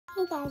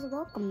Hey guys,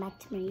 welcome back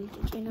to my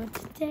YouTube channel.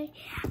 Today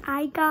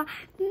I got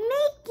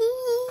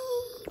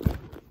Mickey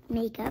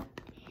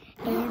makeup,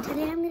 and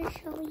today I'm going to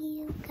show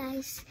you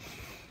guys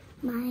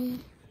my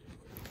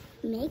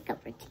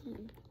makeup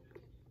routine.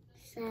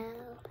 So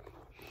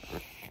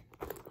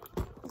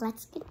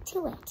let's get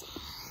to it.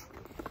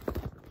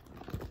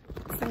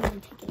 So I'm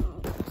going to take all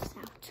of this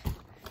out.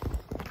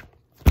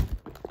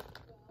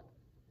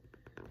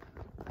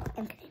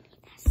 I'm going to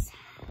need this.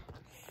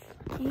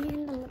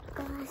 And the lip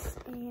gloss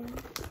and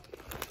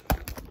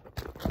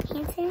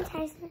hand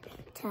sanitizer,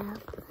 towel,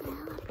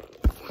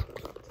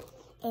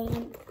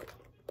 and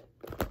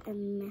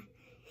you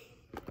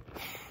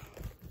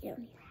don't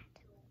need that.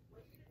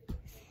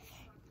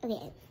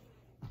 Okay,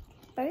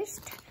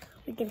 first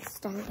we're gonna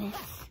start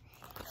with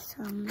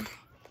some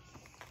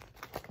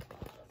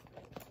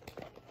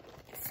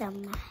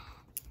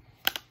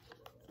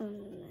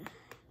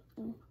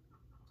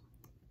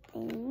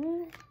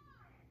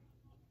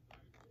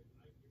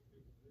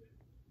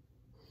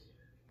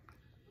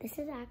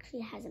This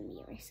actually has a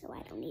mirror, so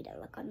I don't need to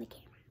look on the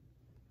camera.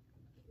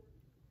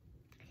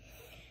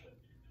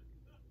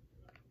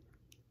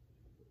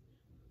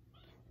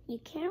 You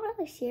can't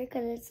really see it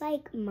because it's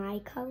like my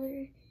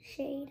color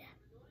shade.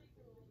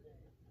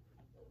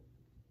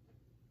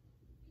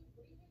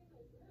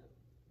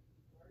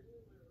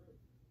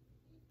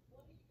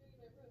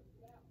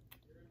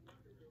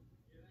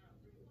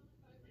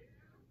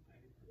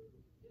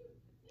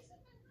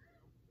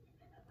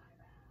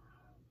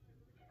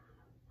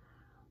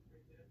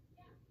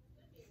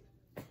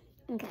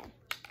 Okay,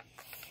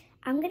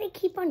 I'm gonna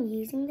keep on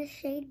using this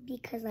shade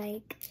because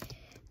like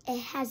it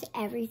has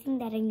everything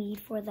that I need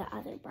for the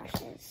other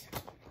brushes,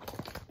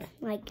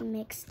 like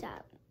mixed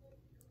up.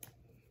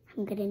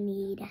 I'm gonna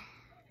need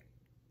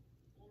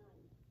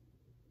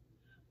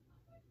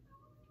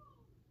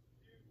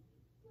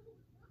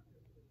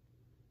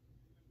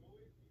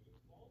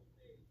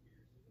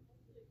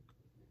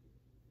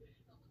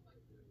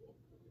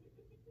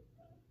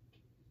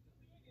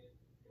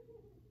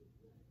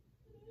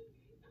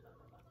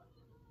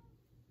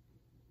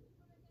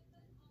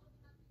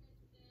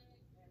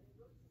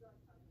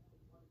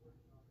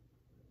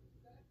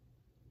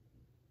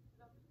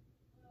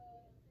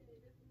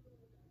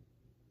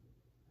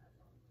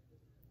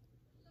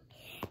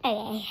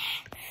okay.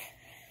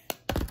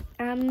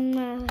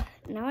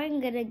 Now I'm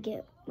gonna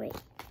get,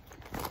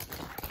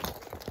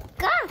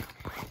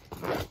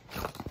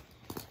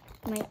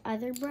 my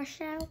other brush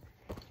out.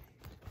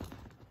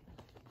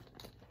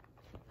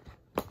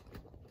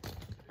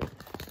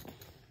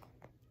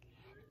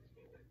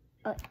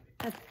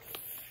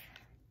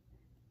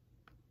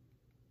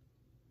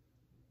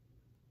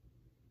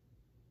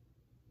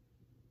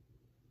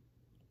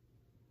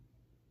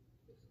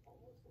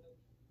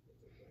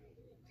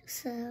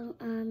 So,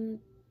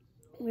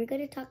 we're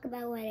gonna talk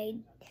about what I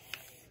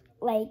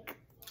like.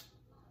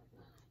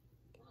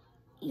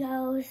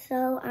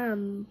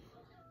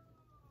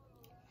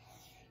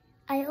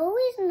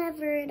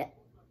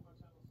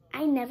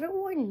 I never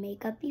wore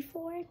makeup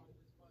before,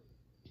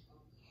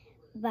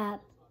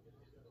 but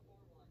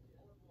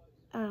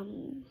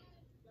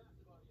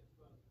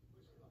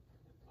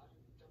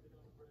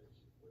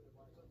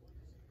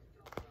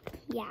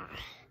yeah.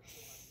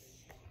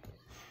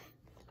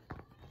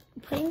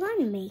 Putting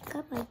on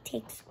makeup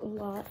takes a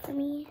lot for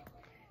me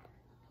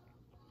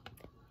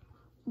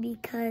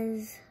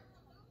because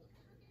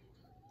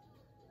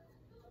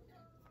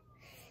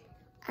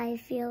I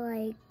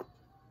feel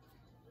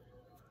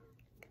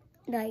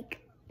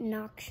like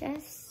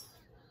noxious.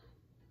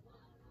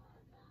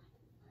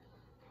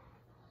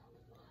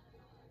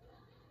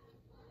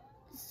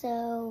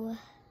 So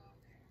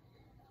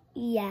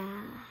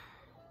yeah.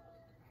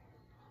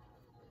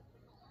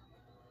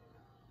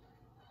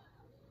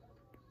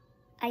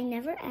 I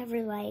never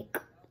ever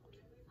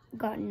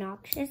got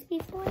noxious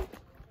before.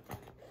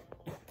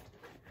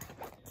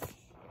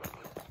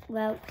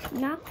 Well,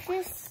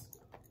 noxious,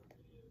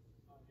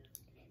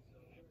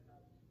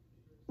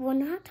 we're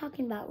not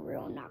talking about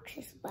real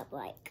noxious, but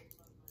like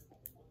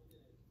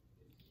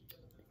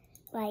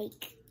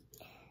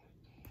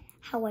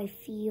how I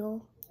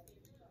feel.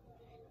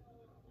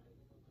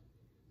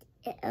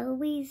 It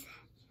always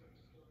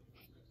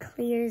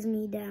clears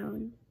me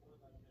down.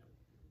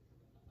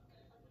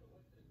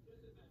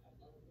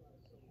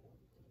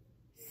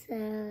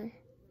 So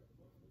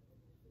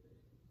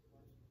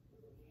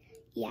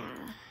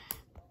yeah,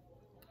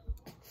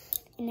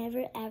 it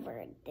never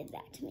ever did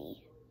that to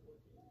me.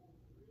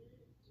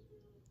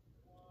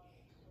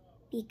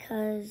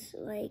 Because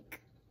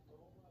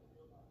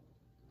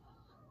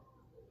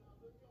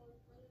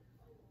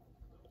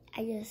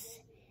I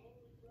just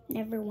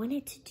never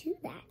wanted to do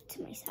that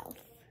to myself.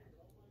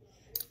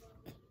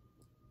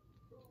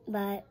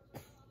 But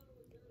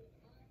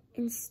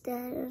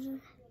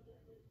instead,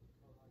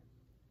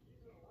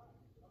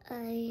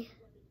 I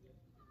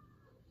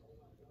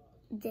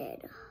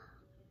did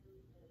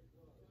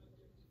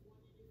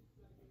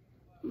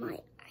my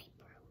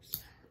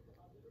eyebrows.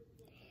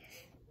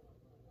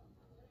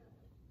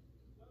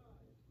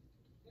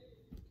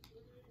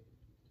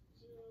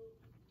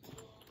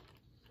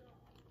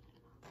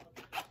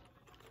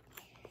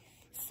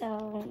 So,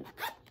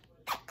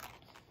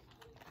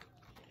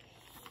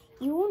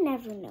 you will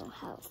never know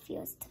how it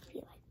feels to be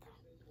like that.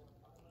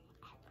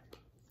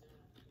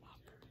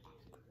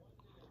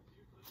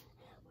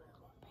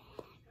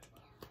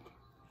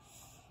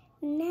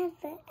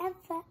 Never,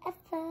 ever,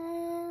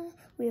 ever,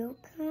 we'll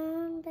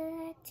come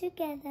back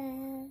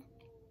together.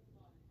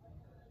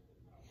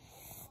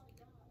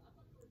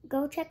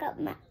 Go check out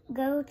my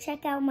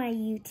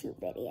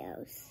YouTube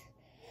videos.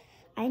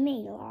 I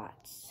made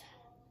lots.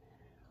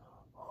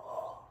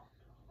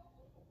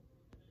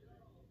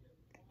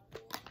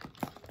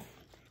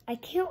 I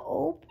can't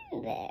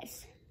open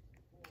this.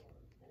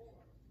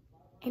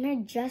 And I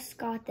just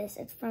got this.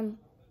 It's from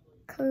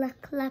Claire's.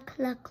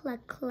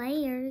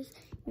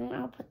 You know,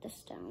 I'll put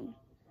this down.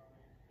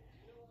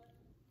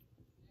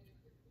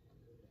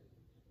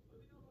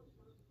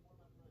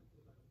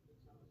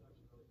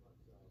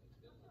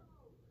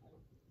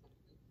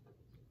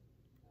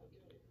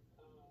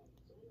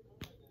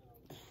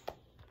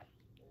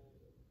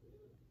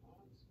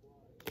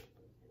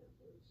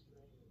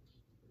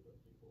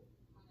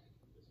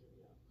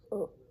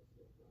 Oh.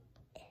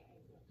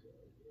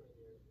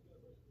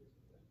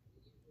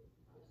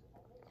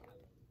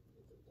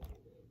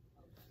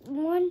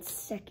 1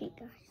 second,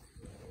 guys.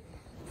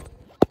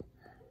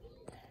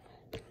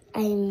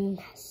 I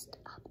messed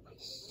up my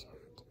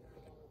shirt.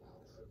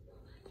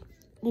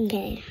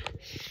 Okay.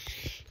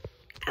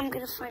 I'm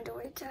gonna find a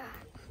way to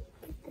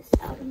get this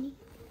out of me.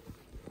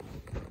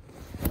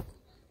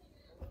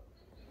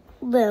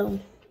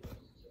 Boom.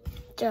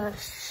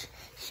 Just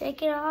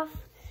shake it off.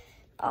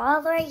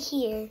 All right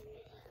here.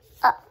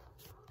 Up.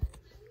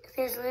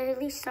 There's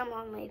literally some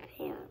on my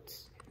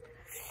pants.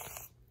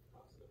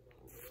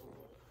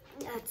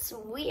 That's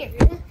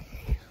weird.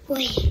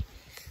 Wait.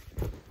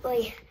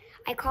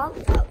 I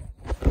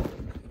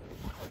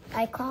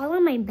call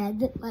on my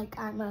bed like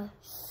I'm a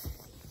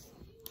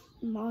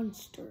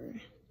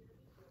monster.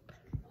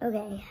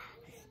 Okay.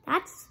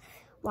 That's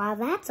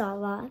a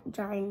lot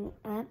drying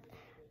up.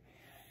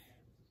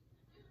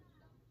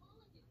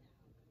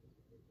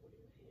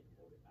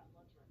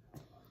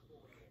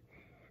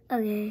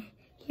 Okay,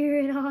 here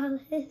it all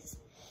is.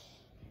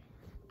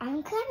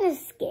 I'm kind of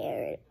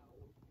scared.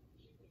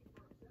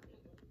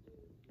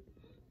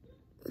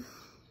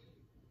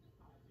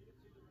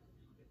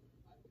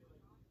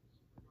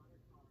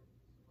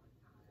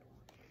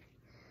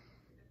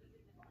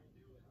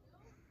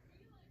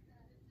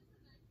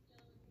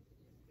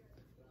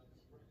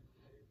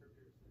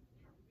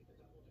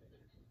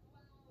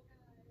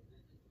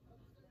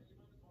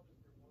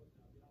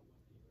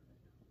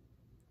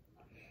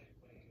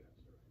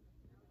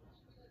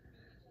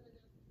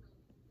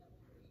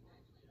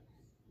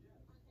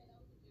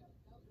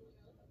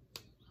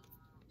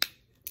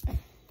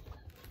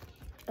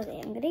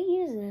 Okay, I'm gonna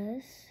use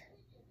this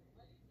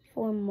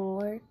for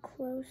more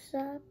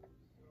close-up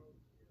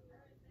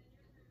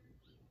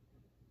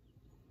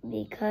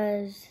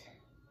because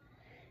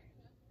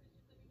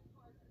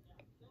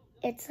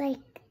it's like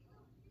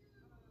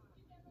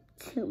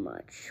too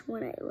much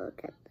when I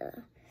look at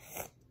the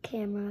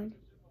camera.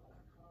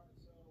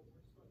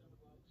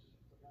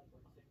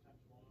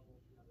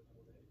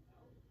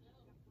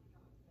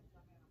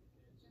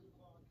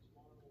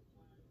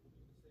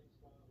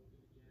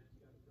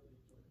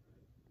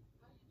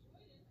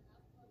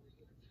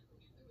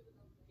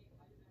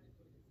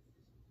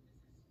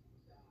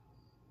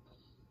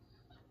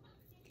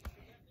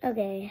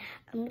 Okay,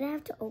 I'm gonna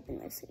have to open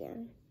this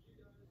again.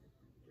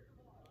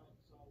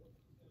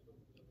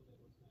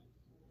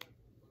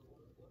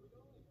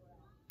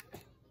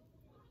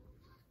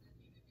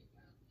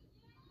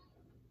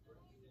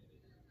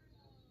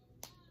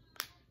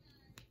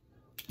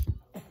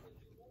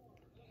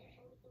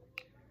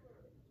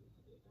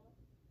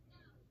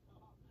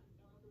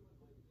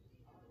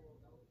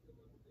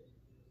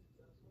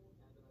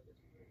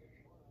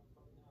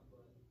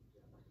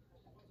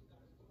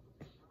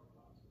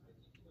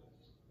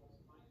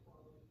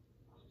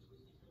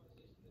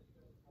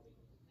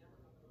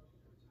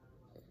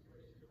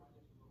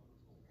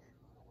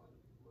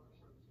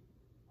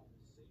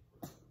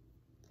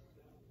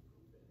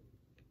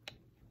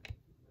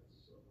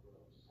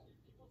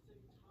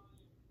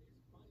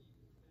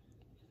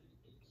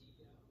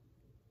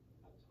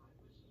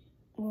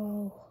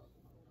 Whoa,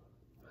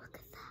 look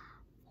at that.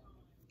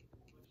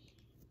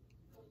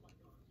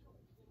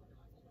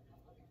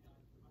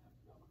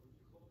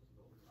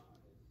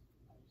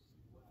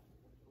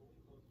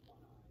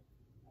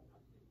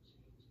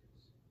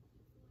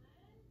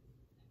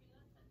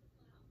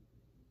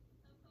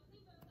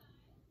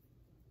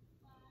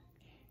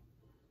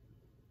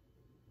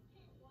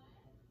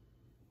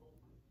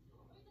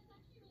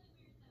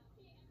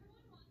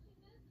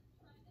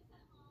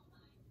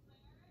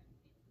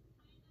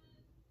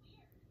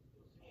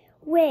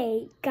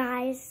 Wait,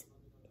 guys,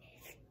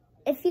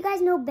 if you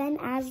guys know Ben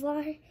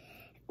Aslar,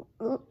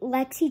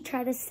 Lexi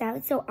tried this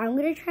out, so I'm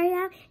gonna try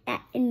it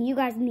out, and you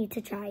guys need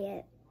to try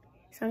it.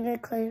 So I'm gonna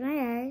close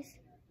my eyes.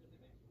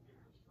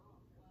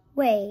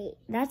 Wait,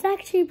 that's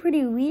actually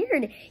pretty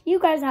weird. You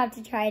guys have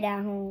to try it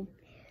at home.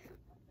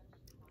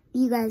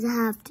 You guys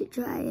have to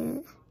try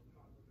it.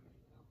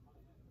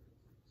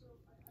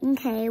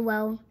 Okay,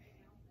 well,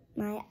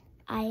 my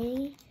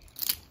eyes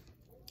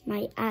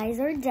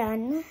are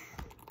done.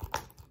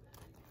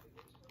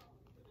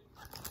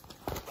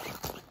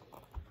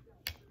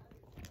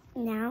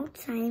 Now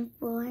time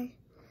for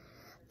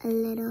a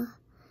little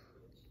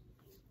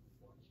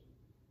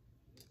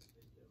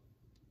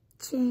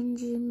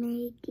gingy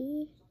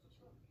makey.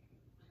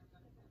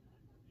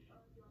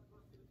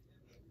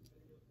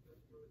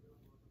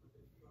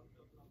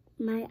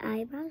 My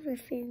eyebrows are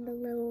feeling a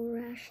little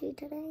rashy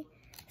today,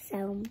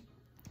 so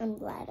I'm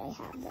glad I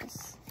have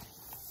this.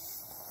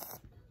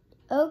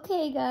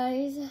 Okay,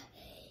 guys,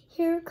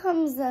 here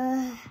comes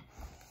the...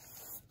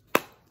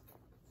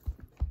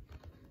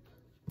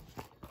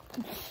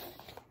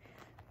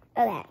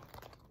 Okay,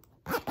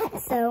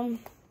 so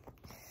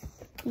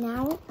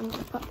now I'm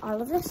gonna put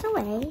all of this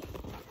away.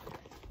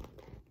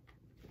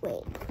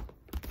 Wait,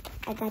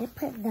 I gotta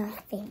put the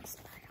face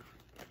part on.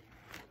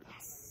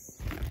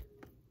 Yes.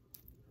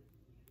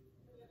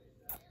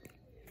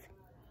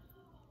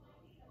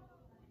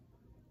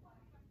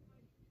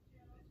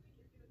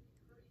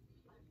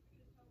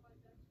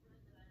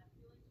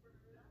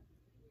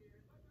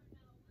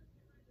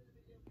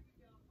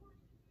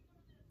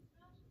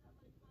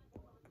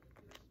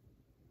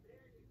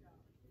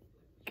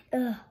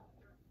 Ugh.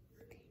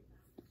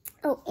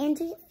 Oh, and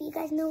if you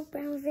guys know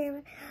Brown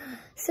Rivera,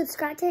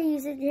 subscribe to our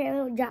YouTube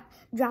channel,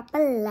 drop a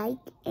like,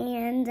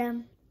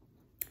 and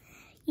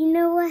you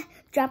know what?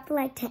 Drop a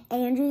like to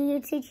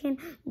Andrew's YouTube channel,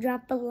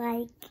 drop a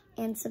like,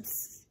 and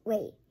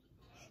subscribe.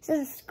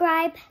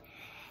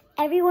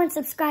 Everyone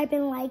subscribe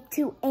and like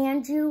to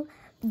Andrew,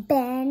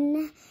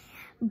 Ben,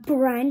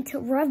 Brent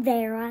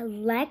Rivera,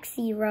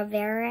 Lexi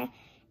Rivera,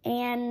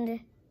 and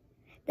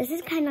this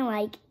is kind of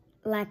like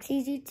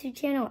Lexi's YouTube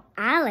channel,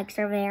 Alex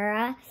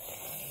Rivera.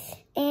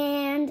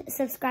 And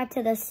subscribe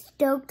to the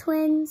Stoke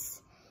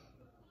Twins,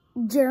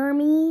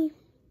 Jeremy,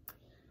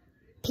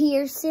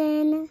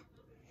 Pearson,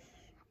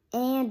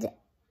 and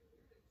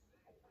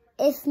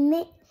if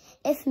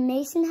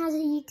Mason has a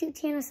YouTube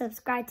channel,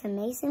 subscribe to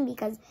Mason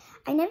because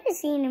I never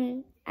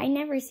seen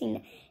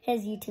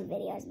his YouTube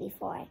videos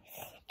before.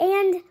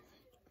 And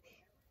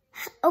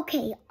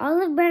okay,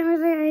 all of Brown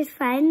Rivera's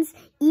friends,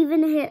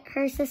 even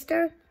her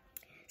sister,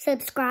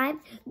 subscribe.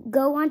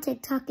 Go on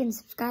TikTok and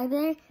subscribe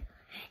there.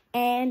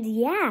 And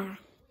yeah,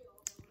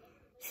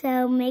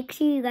 so make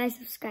sure you guys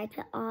subscribe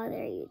to all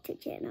their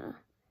YouTube channel.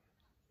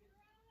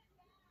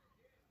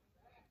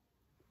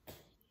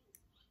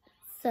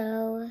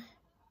 So,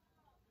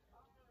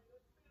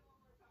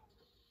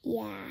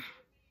 yeah.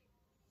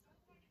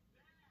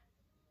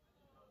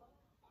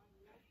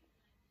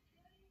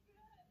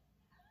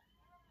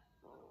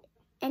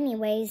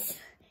 Anyways,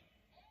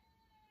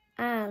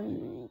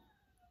 I'm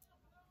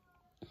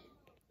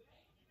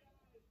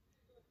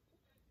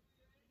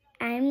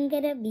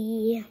gonna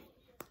be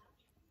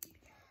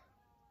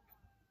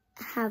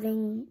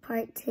having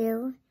part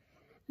 2,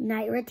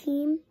 night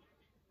routine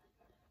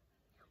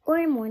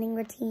or morning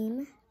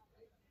routine.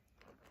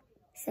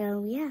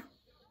 So yeah,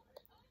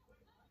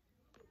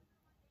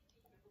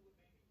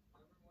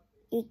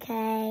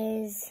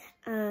 because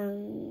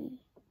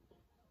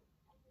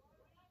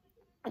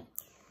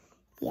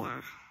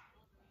yeah,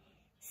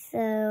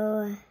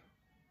 so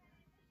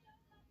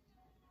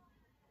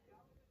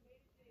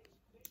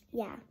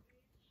yeah.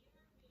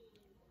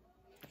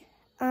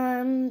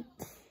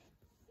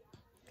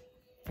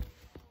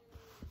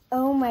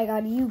 Oh my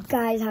god, you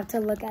guys have to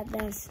look at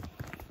this.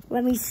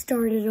 Let me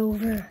start it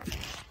over.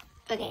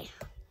 Okay.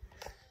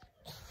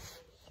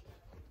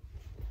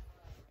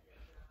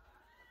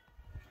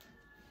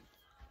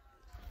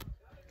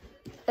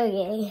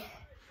 Okay.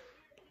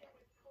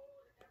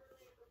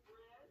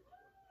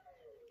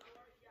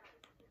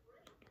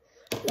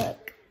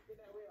 Look.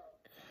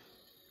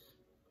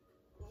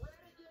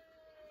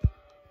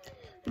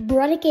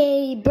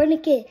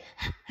 Brunike.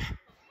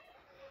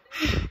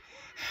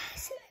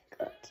 So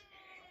good.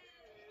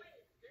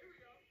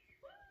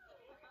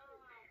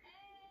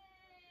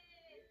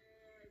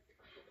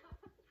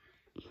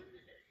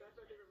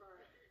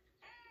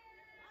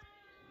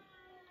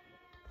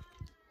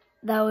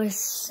 That was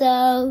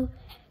so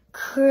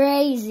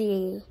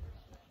crazy.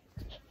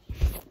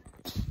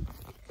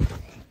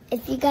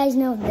 If you guys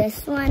know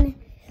this one,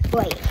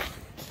 wait.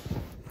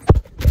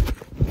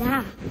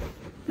 Yeah,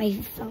 my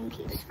phone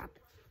keeps stopping.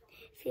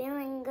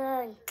 Feeling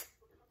good,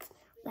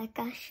 like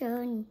I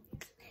should.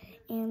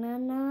 And I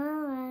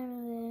know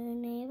I'm in the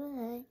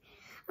neighborhood.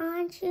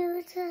 Aren't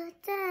you to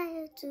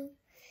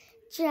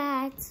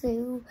try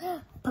to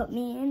put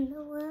me in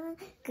the wood?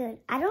 Good.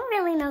 I don't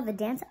really know the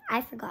dance.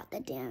 I forgot the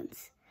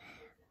dance.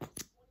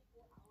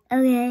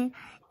 Okay,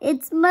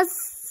 it's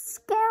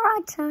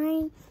mascara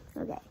time.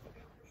 Okay,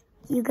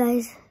 you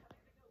guys.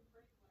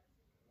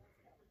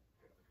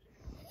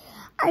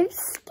 I'm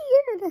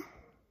scared.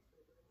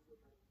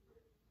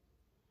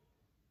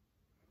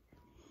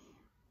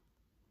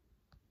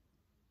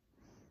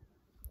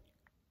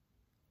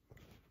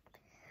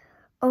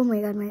 Oh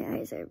my god, my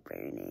eyes are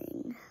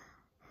burning.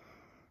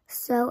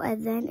 So,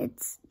 and then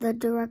it's the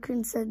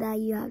direction said that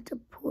you have to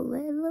pull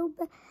it a little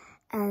bit,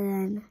 and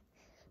then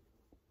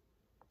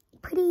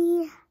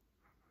pretty,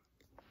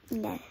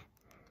 yeah.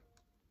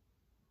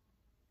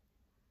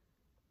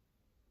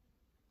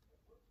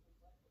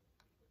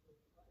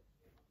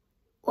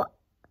 What?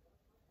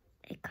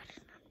 It got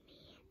it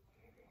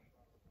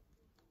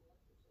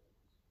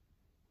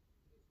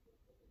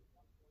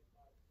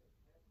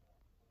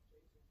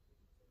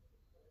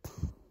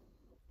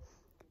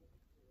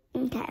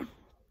on me. Okay.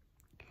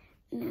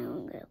 Now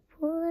I'm gonna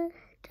pull it,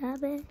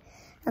 drop it.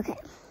 Okay.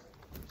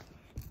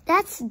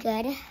 That's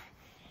good.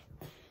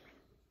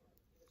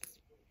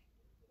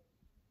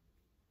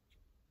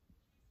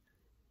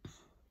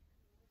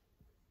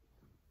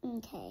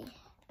 Okay.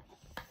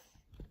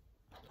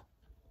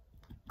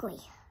 Great.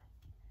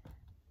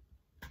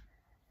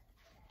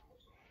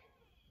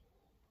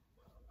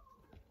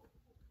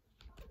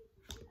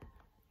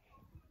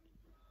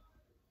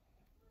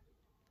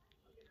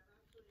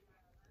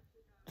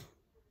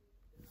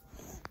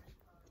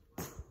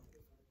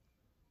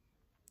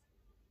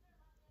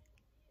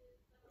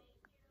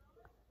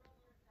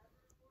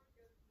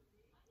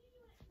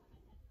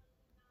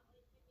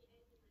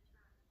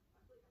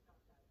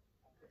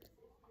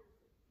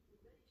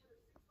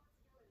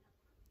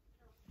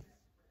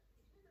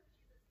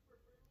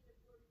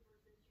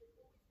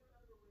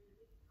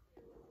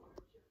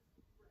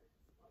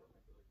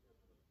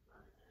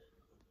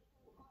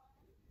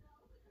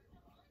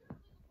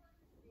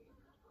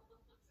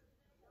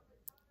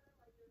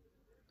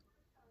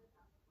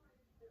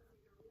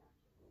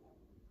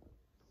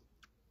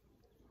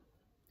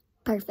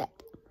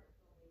 Perfect.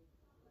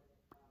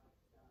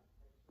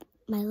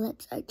 My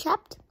lips are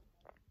chapped.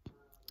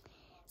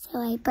 So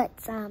I put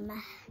some.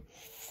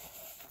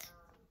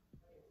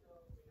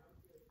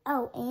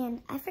 Oh,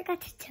 and I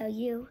forgot to tell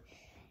you,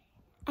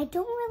 I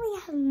don't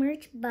really have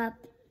merch, but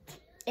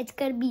it's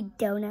gonna be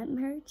donut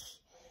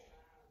merch.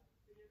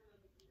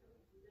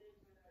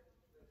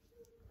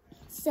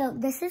 So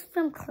this is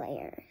from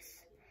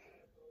Claire's,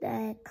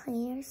 the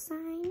Claire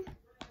sign.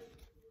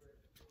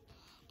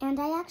 And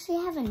I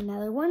actually have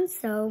another one,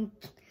 so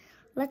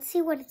let's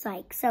see what it's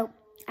like. So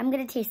I'm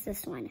gonna taste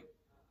this one.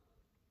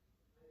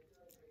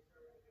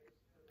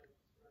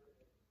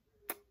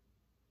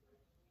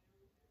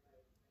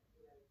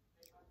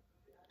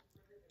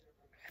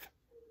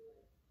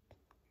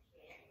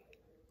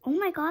 Oh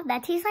my God,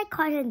 that tastes like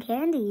cotton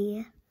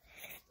candy.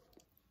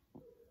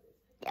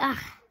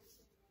 Ah,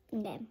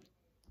 okay.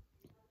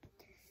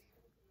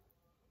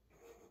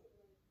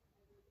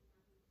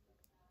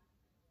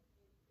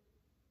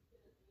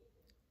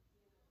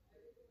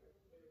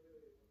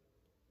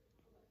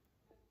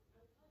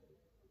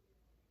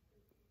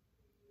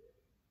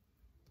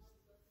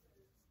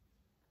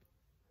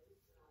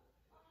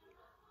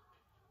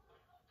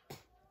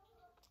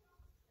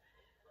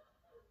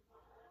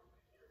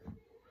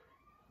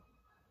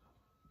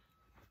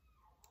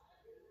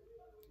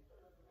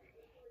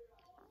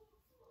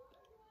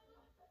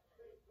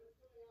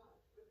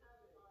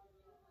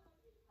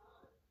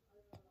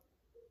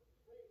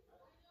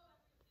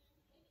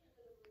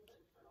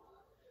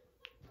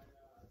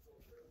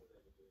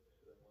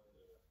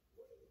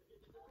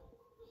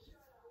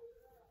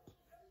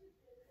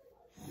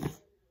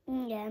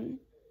 Yeah.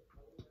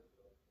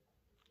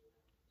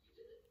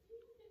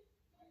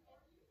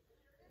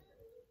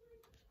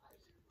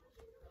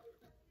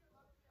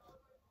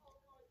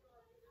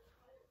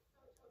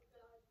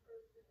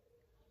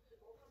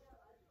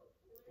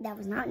 That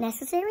was not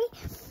necessary.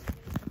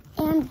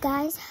 And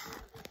guys,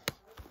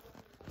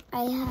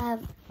 I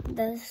have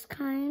this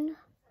kind.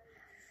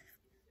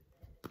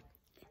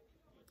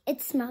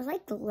 It smells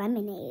like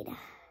lemonade.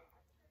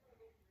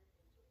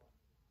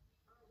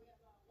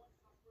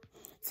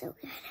 It's so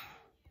good.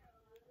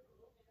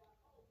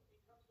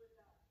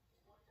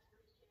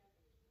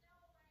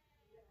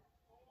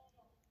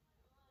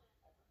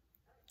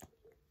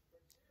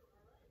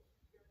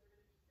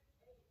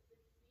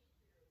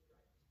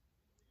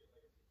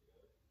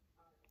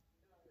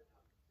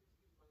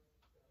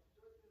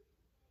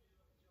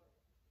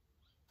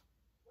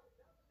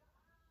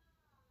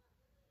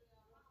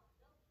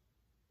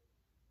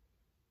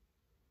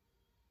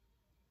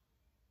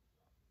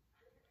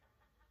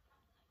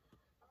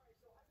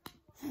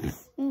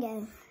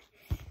 Okay.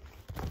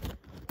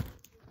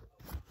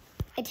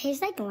 It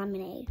tastes like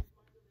lemonade.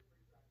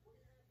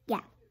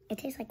 Yeah, it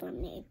tastes like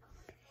lemonade.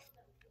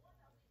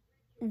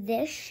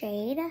 This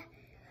shade,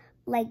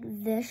 like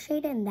this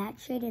shade and that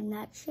shade and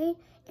that shade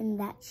and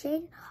that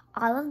shade,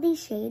 all of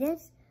these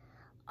shades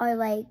are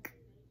like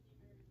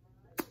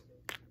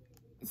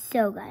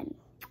so good.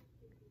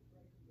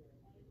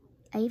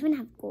 I even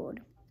have gold.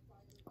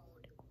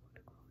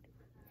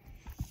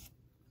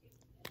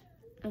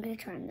 I'm gonna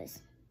try on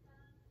this.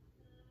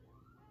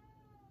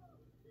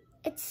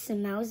 It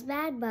smells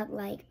bad, but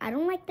like, I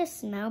don't like the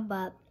smell,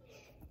 but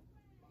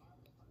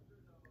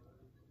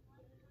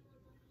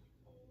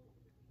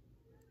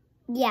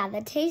yeah,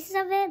 the taste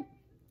of it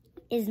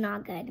is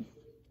not good.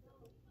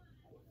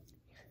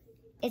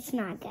 It's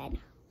not good.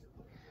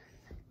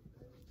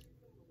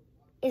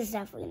 is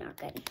definitely not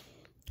good.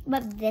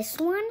 But this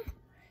one,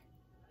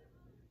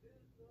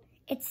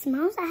 it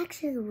smells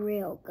actually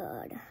real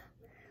good.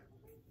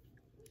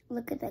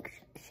 Look at the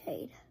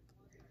shade.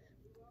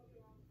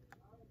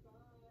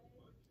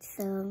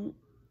 So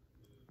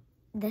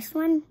this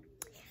one,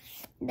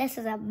 this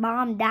is a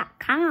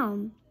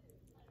bomb.com.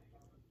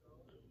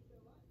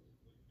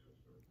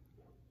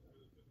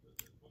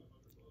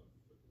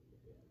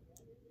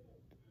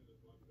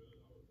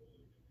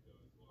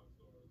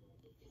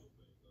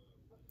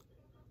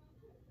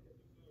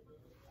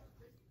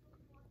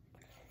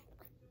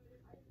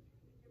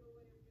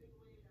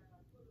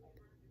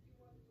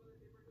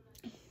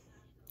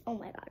 Oh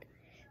my God.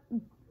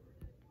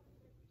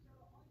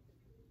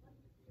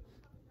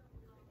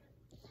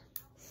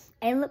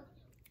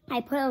 I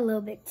put a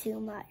little bit too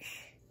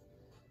much.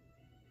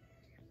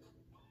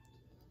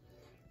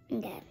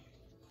 Okay.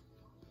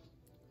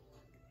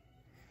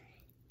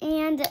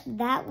 And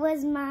that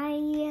was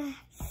my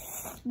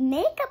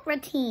makeup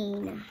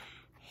routine.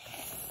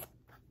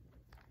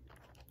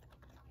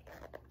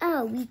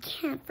 Oh, we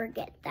can't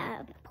forget the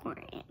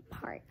important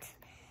part.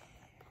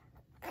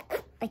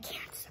 I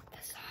can't set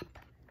this up.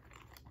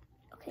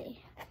 Okay,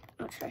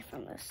 I'll try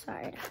from this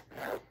side.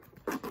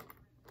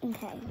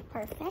 Okay,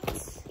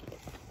 perfect.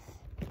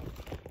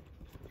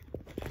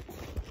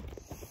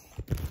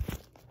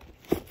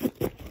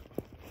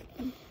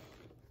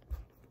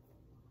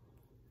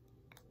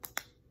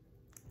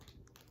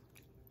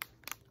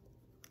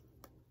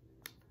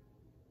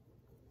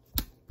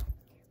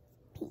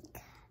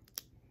 Pink.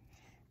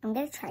 I'm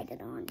gonna try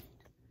it on.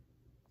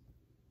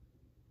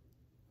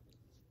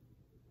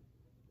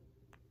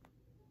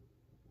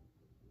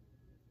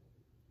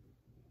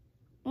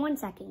 One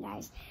second,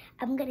 guys.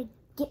 I'm gonna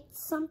get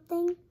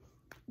something.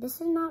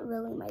 This is not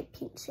really my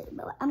pink shade,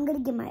 but I'm gonna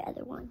get my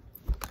other one.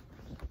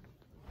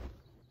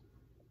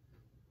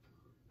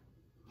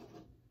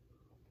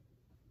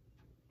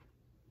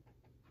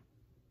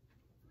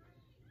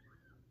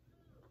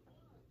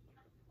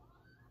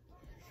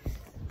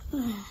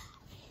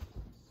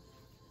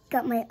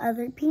 Got my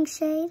other pink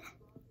shade.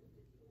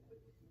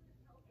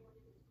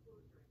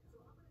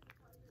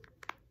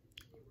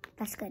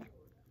 That's good.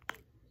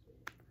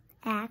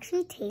 It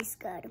actually tastes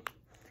good,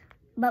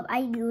 but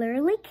I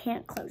literally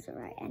can't close it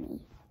at any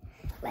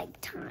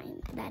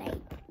time that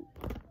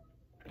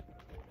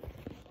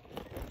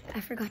I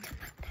forgot to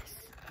put this.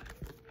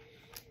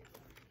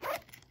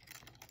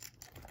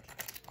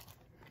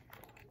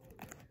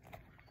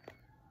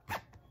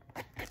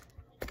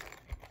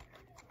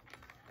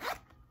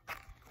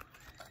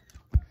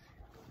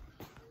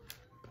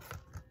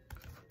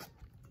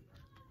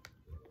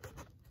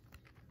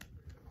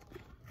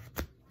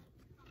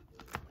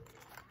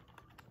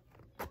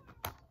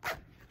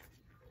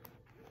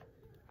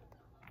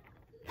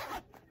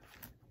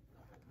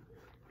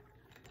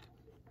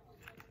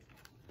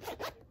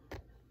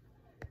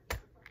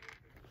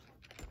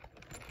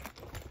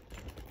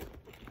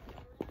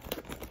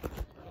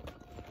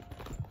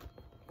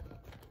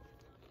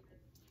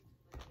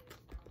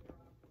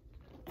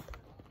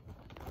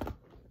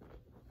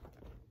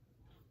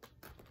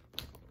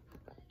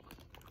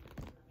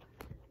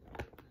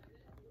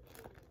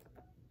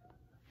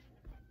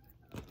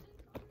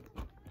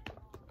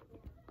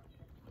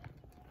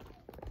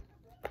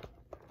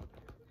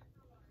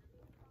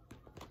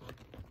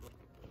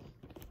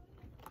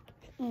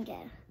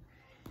 Okay.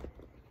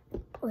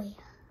 Wait.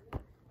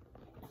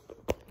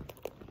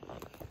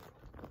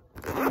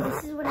 And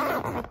this is what it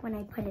looks like when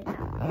I put it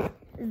out.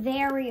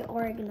 Very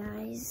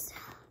organized.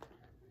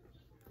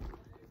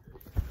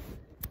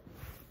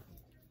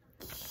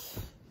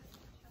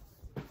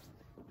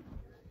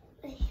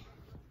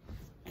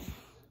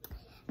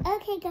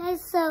 Okay,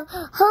 guys, so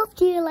hope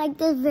you like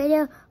this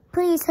video.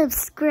 Please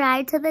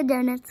subscribe to the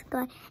Donut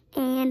Squad,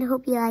 and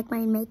hope you like my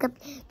makeup.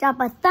 Drop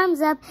a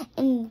thumbs up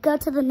and go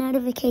to the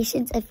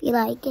notifications if you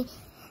like it.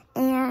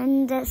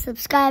 And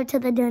subscribe to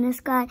the Donut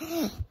Squad.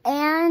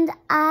 And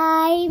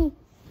I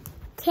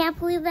can't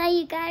believe that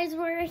you guys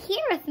were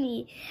here with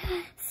me.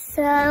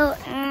 So,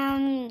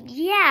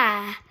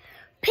 yeah.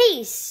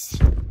 Peace.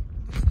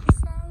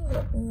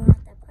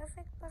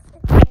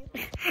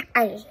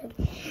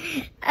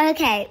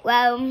 Okay,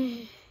 well,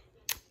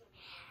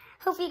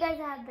 hope you guys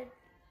have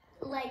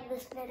like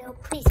this video.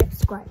 Please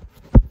subscribe.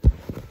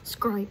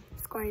 Subscribe.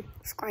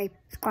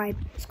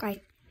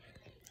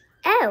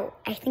 Oh,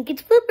 I think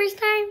it's bloopers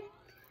time.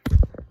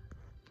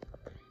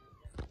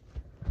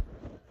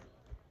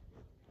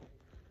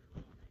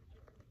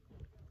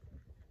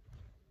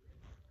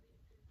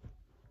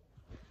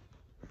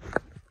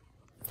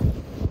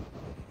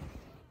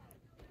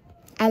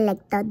 I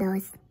like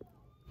those.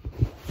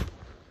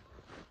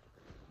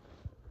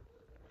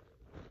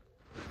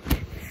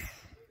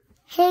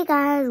 Hey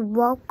guys,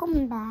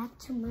 welcome back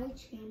to my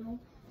channel.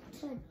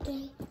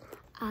 Today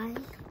I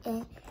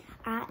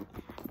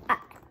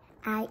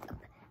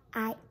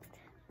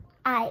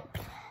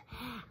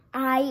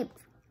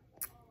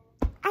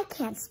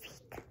can't speak.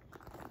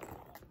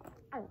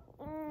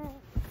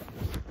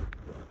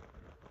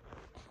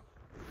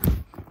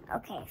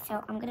 Okay,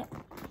 so I'm gonna...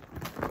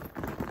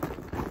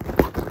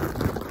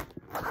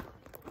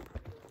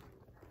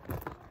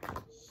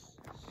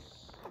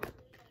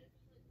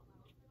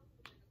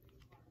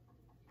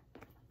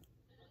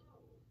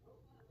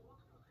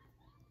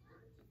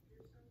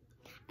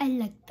 I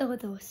like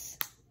todos.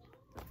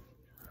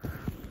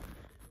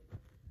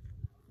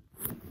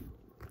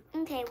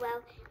 Okay,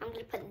 well, I'm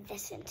gonna put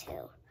this in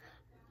too.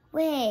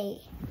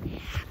 Wait,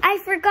 I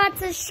forgot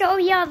to show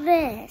y'all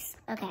this.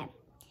 Okay,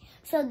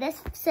 so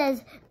this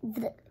says,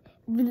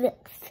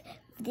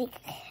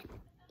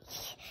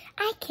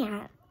 I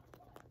can't.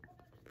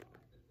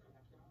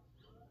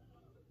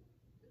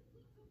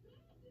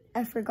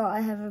 I forgot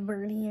I have a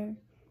bird here.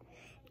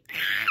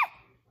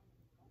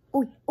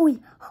 Oi, oi.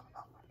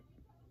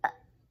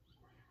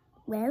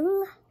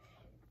 Well,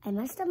 I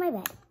messed up my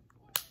bed.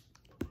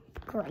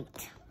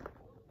 Great.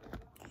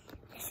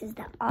 This is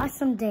the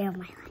awesome day of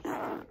my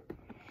life.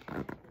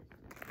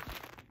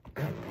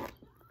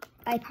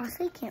 I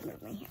possibly can't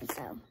move my hand,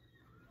 so.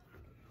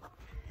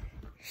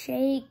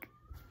 Shake.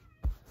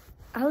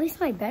 At least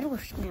my bed will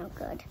smell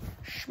good.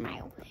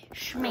 Smell,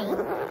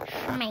 smell,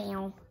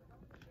 smell.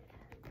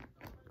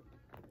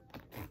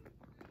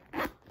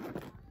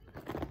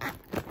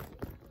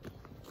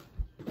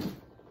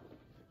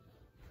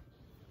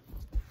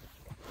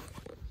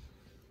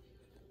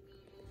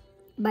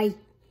 Bye.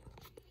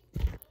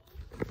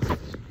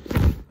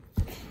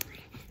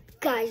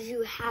 Guys,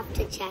 you have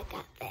to check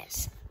out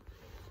this.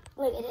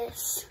 Look at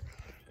this.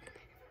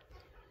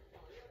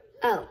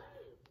 Oh.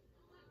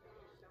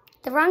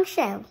 The wrong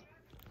show.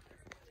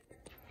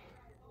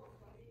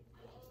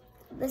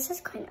 This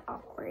is kind of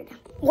awkward.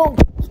 Whoa.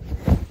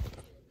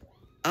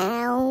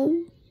 Ow.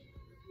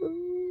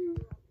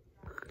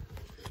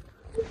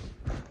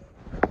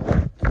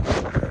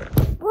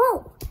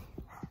 Whoa.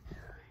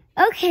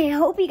 Okay, I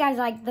hope you guys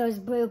like those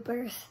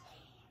bloopers.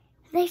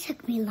 They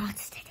took me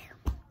lots to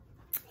do.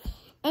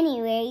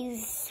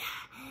 Anyways,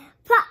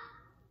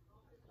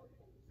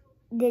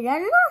 did I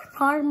not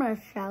pause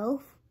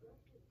myself?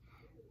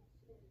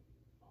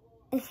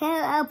 It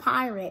said a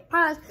pirate.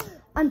 Pause.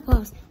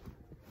 Unpause.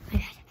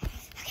 Okay.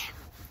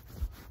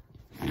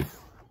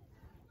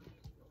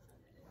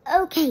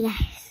 Okay,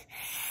 guys.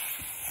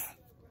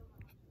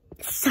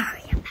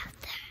 Sorry about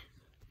that.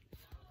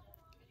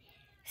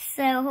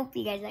 So, hope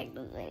you guys liked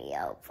this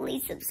video.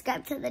 Please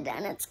subscribe to the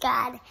Donuts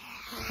God.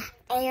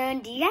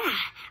 And yeah,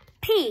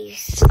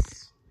 peace.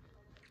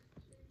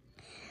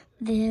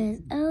 There's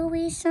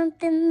always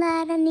something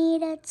that I need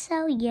to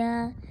tell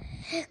ya.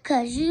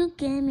 'Cause you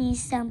give me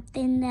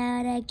something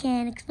that I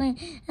can't explain.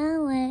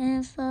 I'm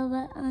waiting for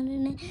the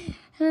underneath.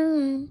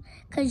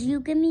 'Cause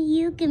you give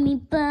me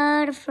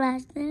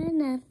butterflies. There's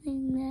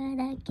nothing that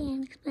I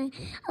can't explain.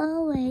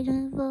 Oh,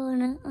 waiting for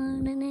the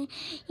underneath.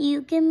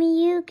 You give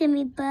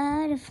me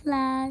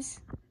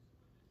butterflies.